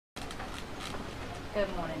Good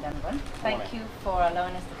morning, Donovan. Morning. Thank you for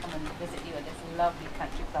allowing us to come and visit you at this lovely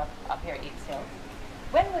country club up here at Apes Hill.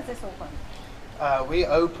 When was this opened? We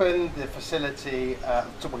opened the facility,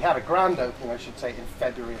 so we had a grand opening, I should say, in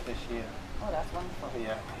February of this year. Oh, that's wonderful.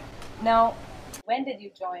 Yeah. Now, when did you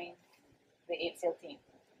join the Apes Hill team?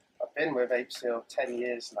 I've been with Apes Hill 10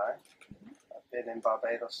 years now. I've been in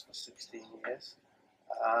Barbados for 16 years.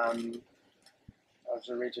 I was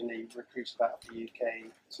originally recruited out of the UK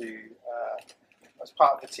as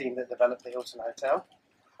part of the team that developed the Hilton Hotel.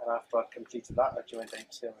 And after I'd completed that, I joined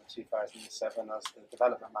Apes Hill in 2007 as the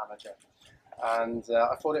development manager. And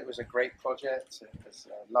I thought it was a great project. It was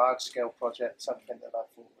a large-scale project, something that I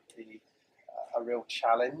thought would be a real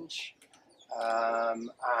challenge.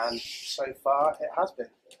 And so far, it has been.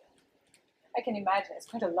 I can imagine it's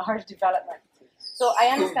quite a large development. So I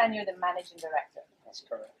understand you're the managing director. That's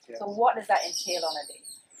correct, yes. So what does that entail on a day?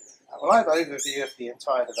 Well, I have an overview of the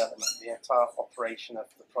entire development, the entire operation of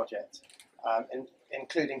the project,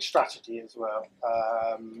 including strategy as well.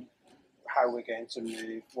 How we're going to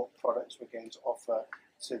move, what products we're going to offer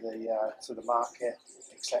to the market,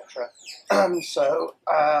 etc. So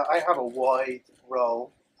I have a wide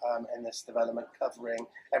role in this development, covering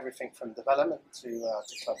everything from development to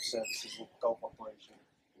club services and golf operation.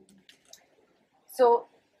 So,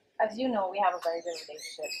 as you know, we have a very good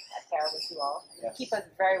relationship at Terra with you all. Yes. You keep us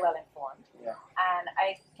very well informed. Yeah. And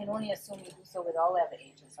I can only assume you do so with all the other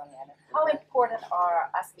agents on the island. How important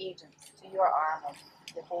are us agents to your arm of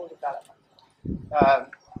the whole development?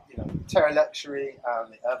 Terra Luxury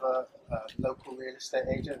and the other local real estate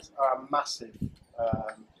agents are massive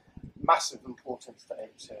importance to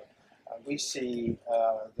Apes Hill. We see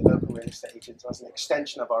the local real estate agents as an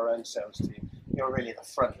extension of our own sales team. You're really the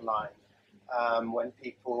front line. When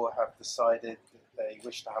people have decided that they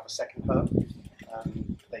wish to have a second home,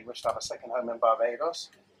 they wish to have a second home in Barbados,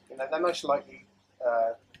 they're most likely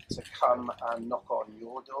to come and knock on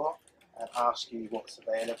your door and ask you what's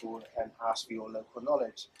available and ask for your local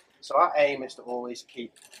knowledge. So our aim is to always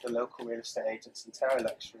keep the local real estate agents in Terra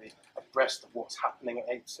Luxury abreast of what's happening at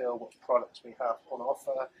Apes Hill, what products we have on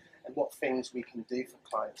offer, and what things we can do for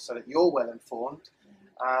clients, so that you're well informed,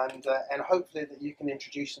 and hopefully that you can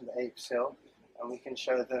introduce them to Apes Hill, and we can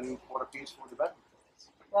show them what a beautiful development it is.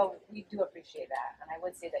 Well, we do appreciate that, and I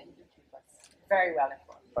would say that you do keep us very well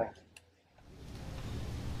informed. Thank you.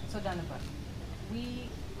 So, Donovan, we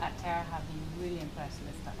at Terra have been really impressed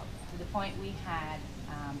with this stuff, to the point we had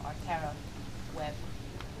our Terra web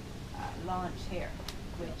launch here,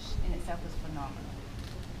 which in itself was phenomenal.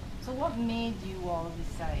 So what made you all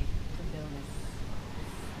decide to build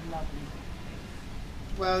this lovely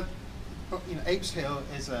place? Well, Apes Hill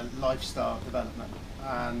is a lifestyle development,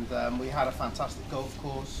 and we had a fantastic golf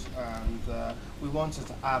course, and we wanted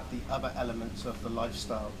to add the other elements of the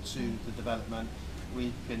lifestyle to the development.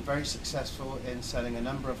 We've been very successful in selling a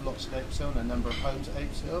number of lots at Apes Hill and a number of homes at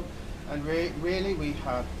Apes Hill, and really we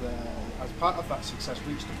had, as part of that success,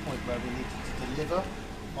 reached a point where we needed to deliver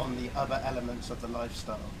on the other elements of the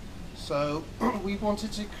lifestyle. So we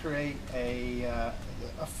wanted to create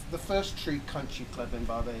the first true country club in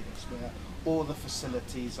Barbados, where all the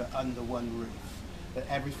facilities are under one roof, that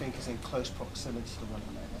everything is in close proximity to one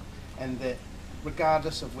another, and that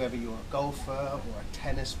regardless of whether you're a golfer or a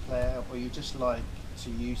tennis player, or you just like to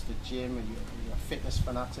use the gym, or you're a fitness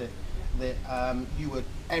fanatic, that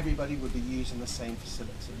everybody would be using the same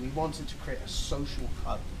facility. We wanted to create a social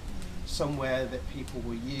hub, somewhere that people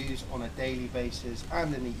will use on a daily basis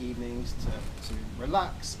and in the evenings to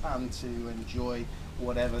relax and to enjoy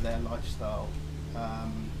whatever their lifestyle,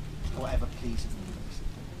 whatever pleases them,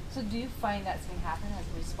 basically. So do you find that's been happening? Has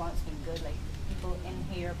the response been good? Like people in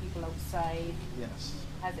here, people outside? Yes.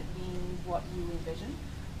 Has it been what you envisioned?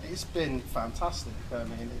 It's been fantastic. I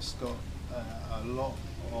mean, it's got a lot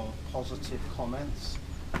of positive comments.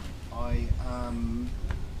 I am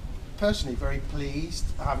personally very pleased,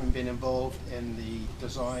 having been involved in the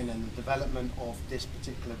design and the development of this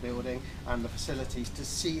particular building and the facilities, to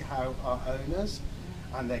see how our owners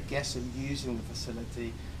and their guests are using the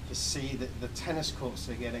facility, to see that the tennis courts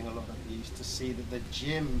are getting a lot of use, to see that the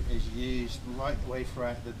gym is used right the way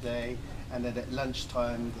throughout the day, and that at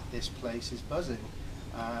lunchtime that this place is buzzing,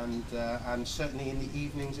 and certainly in the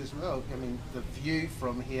evenings as well. I mean, the view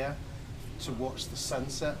from here to watch the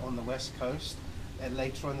sunset on the west coast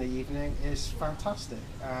later on in the evening is fantastic,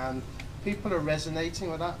 and people are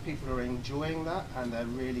resonating with that, people are enjoying that, and they're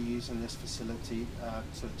really using this facility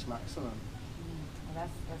to its maximum. Well,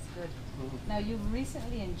 that's good. Now, you've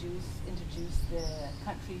recently introduced the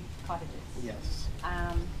country cottages. Yes.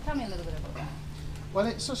 Tell me a little bit about that. Well,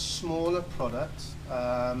 it's a smaller product.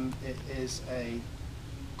 It is a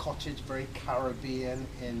cottage, very Caribbean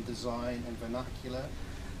in design and vernacular,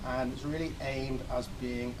 and it's really aimed as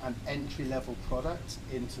being an entry-level product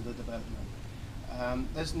into the development.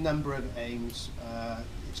 There's a number of aims.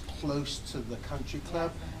 It's close to the country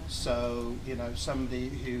club, so you know, somebody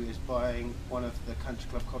who is buying one of the country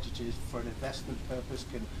club cottages for an investment purpose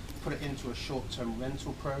can put it into a short-term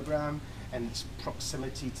rental program, and its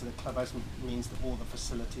proximity to the clubhouse means that all the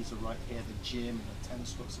facilities are right here, the gym, the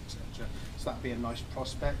tennis courts, etc. So that'd be a nice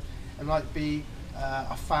prospect. It might be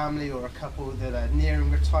a family or a couple that are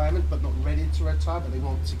nearing retirement but not ready to retire, but they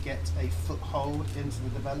want to get a foothold into the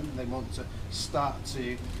development. They want to start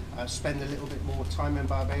to spend a little bit more time in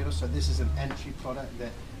Barbados. So this is an entry product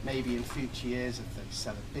that maybe in future years, if they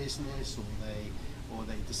sell a business or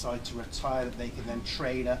they decide to retire, that they can then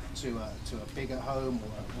trade up to a bigger home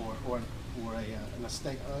or an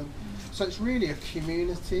estate home. So it's really a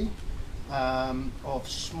community of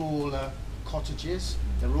smaller cottages.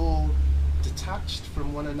 They're all detached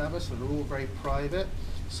from one another, so they're all very private.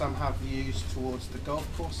 Some have views towards the golf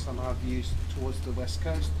course, some have views towards the west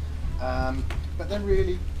coast. But they're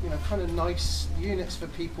really, you know, kind of nice units for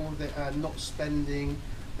people that are not spending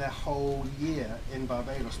their whole year in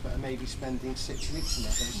Barbados, but are maybe spending 6 weeks in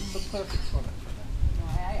Barbados. It's a perfect product for them.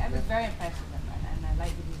 No, I was very impressed with them, and I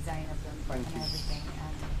like the design of them Thank and you. everything.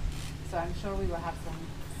 So I'm sure we will have some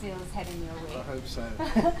sales heading your way. I hope so.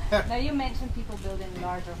 Now you mentioned people building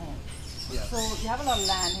larger homes. Yes. So you have a lot of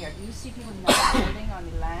land here. Do you see people now building on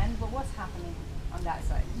the land? But what's happening on that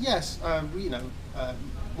side? Yes,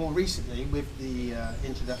 more recently with the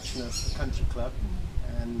introduction of the country club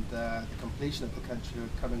and the completion of the country club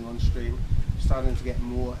coming on stream, starting to get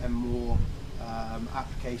more and more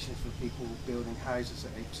applications for people building houses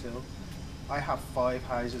at Apes Hill. I have 5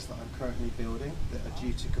 houses that I'm currently building that are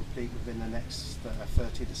due to complete within the next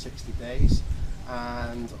 30 to 60 days.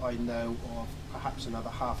 And I know of perhaps another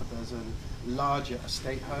half a dozen larger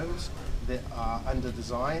estate homes that are under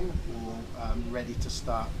design or ready to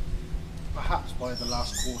start perhaps by the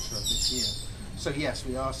last quarter of this year. So yes,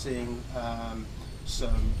 we are seeing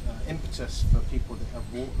some impetus for people that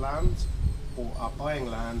have bought land or are buying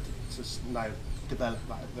land to now develop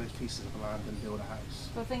those pieces of land and build a house.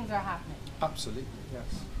 So things are happening. Absolutely, yes.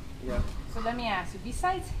 Yeah. So let me ask you,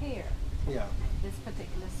 besides here, Yeah. this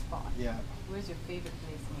particular spot, Yeah. where's your favorite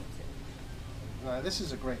place in Apes Hill? No, this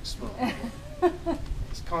is a great spot.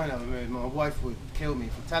 It's kind of, I mean, my wife would kill me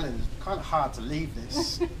for telling us. It's kind of hard to leave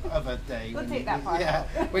this other day. We'll when take you, that part yeah,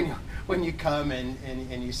 out. when you come in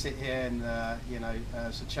and you sit here and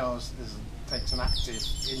Sir Charles takes an active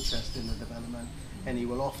interest in the development, and he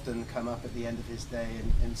will often come up at the end of his day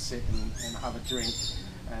and sit and have a drink.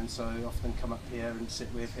 And so I often come up here and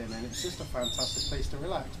sit with him, and it's just a fantastic place to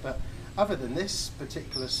relax. But other than this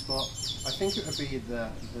particular spot, I think it would be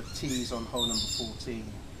the tees on hole number 14.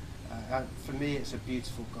 For me, it's a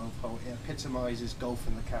beautiful golf hole. It epitomises golf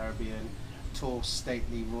in the Caribbean, tall,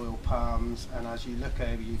 stately, royal palms, and as you look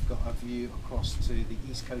over, you've got a view across to the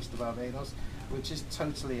east coast of Barbados, which is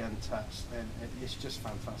totally untouched, and it's just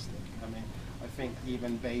fantastic. I mean, I think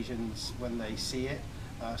even Bajans, when they see it,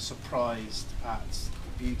 are surprised at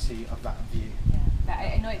the beauty of that view. Yeah,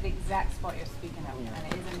 I know the exact spot you're speaking of, Yeah.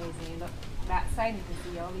 and it is amazing. You look that side, you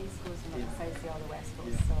can see all the east coast, and look the side, see all the west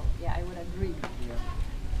coast. Yeah. So yeah, I would agree.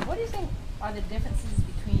 Yeah. What do you think are the differences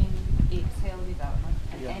between Apes Hill development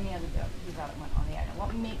and Yeah. any other development on the island?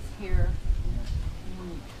 What makes here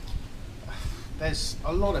unique? There's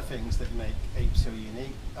a lot of things that make Apes Hill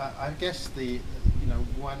unique. I guess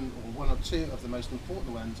one or two of the most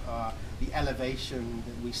important ones are the elevation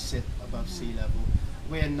that we sit above sea level.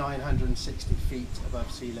 We're 960 feet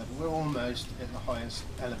above sea level. We're almost at the highest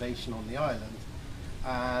elevation on the island,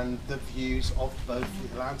 and the views of both the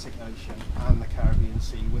Atlantic Ocean and the Caribbean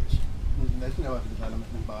Sea, which there's no other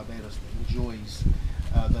development in Barbados that enjoys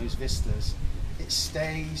those vistas. It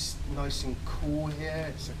stays nice and cool here.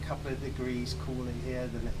 It's a couple of degrees cooler here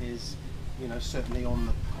than it is, certainly on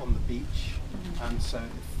the beach, and so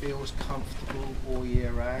it feels comfortable all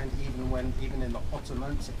year round. Even in the hotter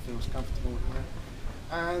months, it feels comfortable here.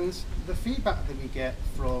 And the feedback that we get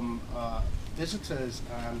from visitors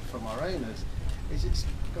and from our owners is it's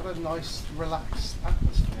got a nice, relaxed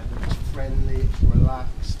atmosphere. It's friendly, it's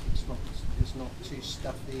relaxed, it's not too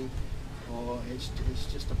stuffy, or it's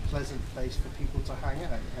just a pleasant place for people to hang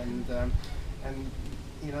out. And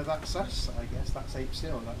that's us, I guess. That's Apes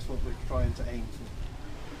Hill. That's what we're trying to aim for.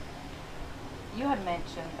 You had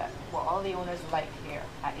mentioned that all the owners like here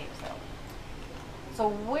at Apes Hill. So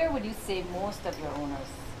where would you say most of your owners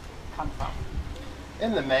come from?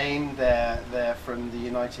 In the main, they're from the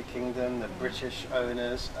United Kingdom, the British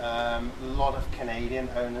owners, a lot of Canadian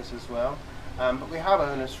owners as well. But we have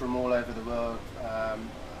owners from all over the world, a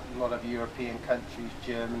lot of European countries,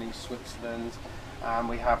 Germany, Switzerland.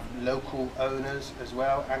 We have local owners as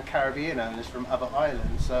well, and Caribbean owners from other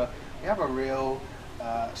islands. So we have a real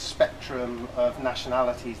spectrum of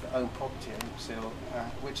nationalities that own property in Apes Hill,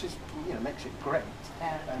 which is, makes it great.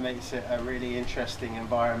 Yeah. And makes it a really interesting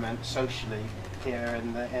environment socially here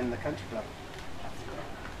in the country club.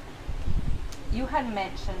 You had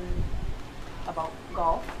mentioned about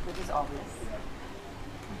golf, which is obvious,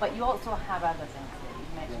 but you also have other things here. You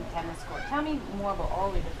mentioned tennis court. Tell me more about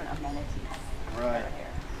all the different amenities that are here.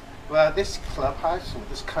 Well, this clubhouse, or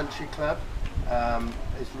this country club,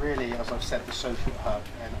 is really, as I've said, the social hub,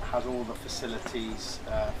 and it has all the facilities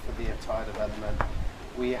for the entire development.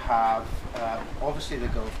 We have obviously the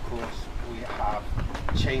golf course. We have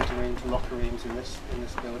changing rooms, locker rooms in this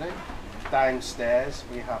building. Downstairs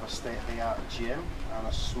we have a state-of-the-art gym and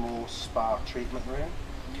a small spa treatment room.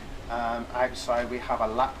 Outside we have a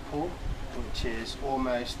lap pool, which is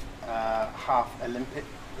almost half Olympic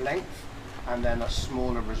length, and then a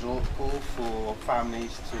smaller resort pool for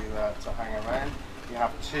families to hang around. You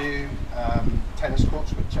have two tennis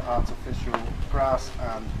courts, which are artificial grass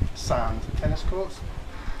and sand tennis courts,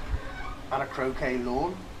 and a croquet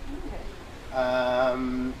lawn.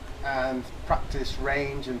 And practice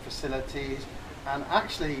range and facilities, and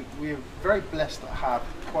actually we're very blessed to have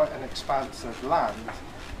quite an expanse of land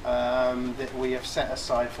that we have set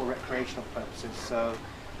aside for recreational purposes. So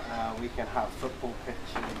we can have football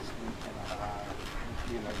pitches, we can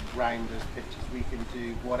have rounders pitches, we can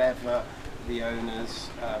do whatever the owners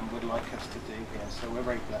would like us to do here. So we're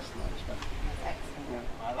very blessed in that respect.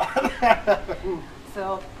 Excellent.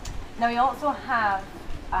 So now you also have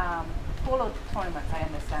polo tournaments, I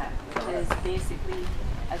understand, which is basically,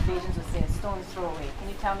 as Bajans would say, a stone's throw away. Can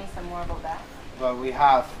you tell me some more about that? Well, we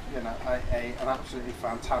have, an absolutely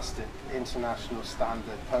fantastic international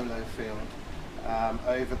standard polo field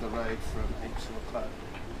over the road from Apes Hill Club,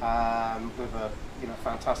 with a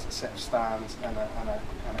fantastic set of stands and a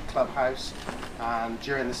clubhouse. And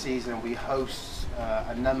during the season, we host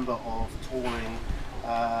a number of touring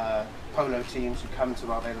polo teams who come to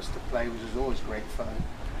Barbados to play, which is always great fun.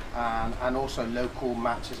 And also local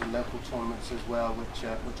matches and local tournaments as well, which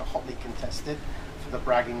are hotly contested for the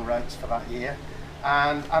bragging rights for that year,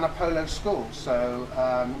 and a polo school. So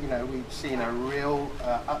we've seen a real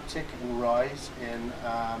uptick and rise in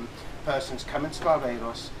persons coming to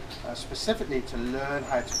Barbados specifically to learn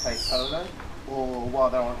how to play polo, or while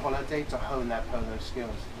they're on holiday to hone their polo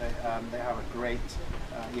skills. They have a great,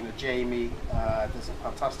 Jamie does a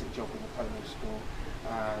fantastic job in the polo school.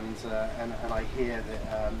 And I hear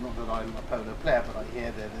that, not that I'm a polo player, but I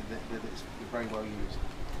hear that it's very well used.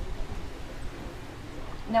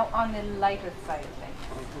 Now, on the lighter side of things,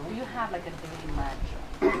 do you have like a daily mantra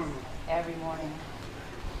every morning?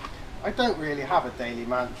 I don't really have a daily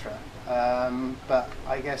mantra, but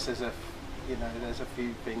I guess there's a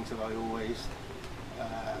few things that I always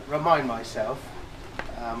remind myself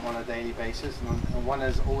on a daily basis, and one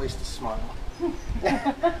is always to smile.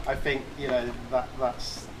 I think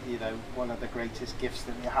that's one of the greatest gifts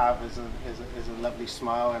that we have is a lovely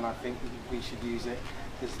smile, and I think we should use it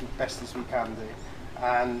as best as we can do,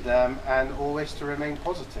 and always to remain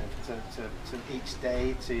positive, to each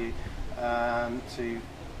day to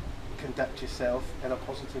conduct yourself in a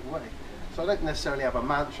positive way. So I don't necessarily have a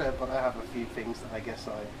mantra, but I have a few things that I guess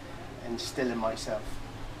I instill in myself.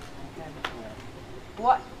 Okay. Yeah.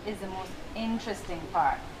 What is the most interesting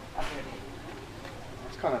part of your day?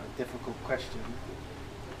 It's kind of a difficult question.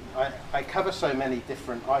 I cover so many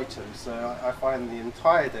different items, so I find the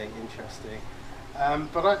entire day interesting.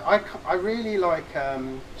 But I really like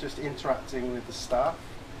just interacting with the staff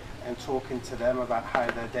and talking to them about how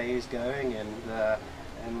their day is going,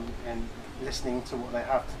 and listening to what they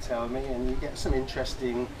have to tell me. And you get some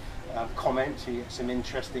interesting comments, you get some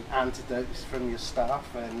interesting anecdotes from your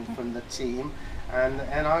staff and from the team. And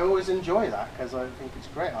I always enjoy that because I think it's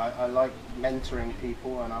great. I like mentoring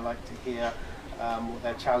people, and I like to hear what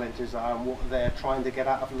their challenges are and what they're trying to get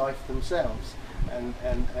out of life themselves.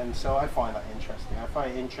 And so I find that interesting. I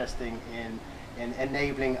find it interesting in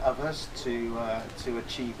enabling others to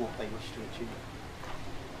achieve what they wish to achieve.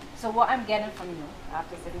 So what I'm getting from you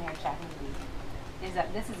after sitting here chatting with you is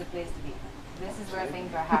that this is a place to be. This is where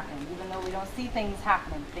things are happening. Even though we don't see things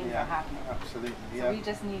happening, things are happening. Absolutely. So we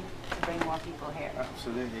just need to bring more people here.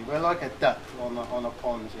 Absolutely. We're like a duck on a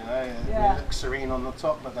pond, It looks serene on the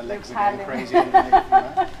top, but the legs are going crazy underneath.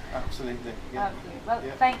 Absolutely. Yeah. Absolutely. Well,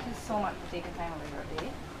 thank you so much for taking time out of your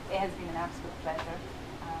day. It has been an absolute pleasure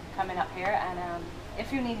coming up here, and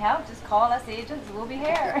if you need help, just call us agents. We'll be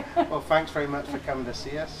here. Well, thanks very much for coming to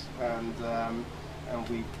see us, and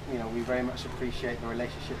we, we very much appreciate the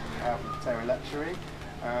relationship that we have with Terra Luxury.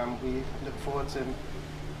 We look forward to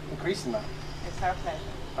increasing that. It's our pleasure.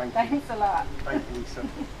 Thank you. Thanks a lot. Thank you, Lisa.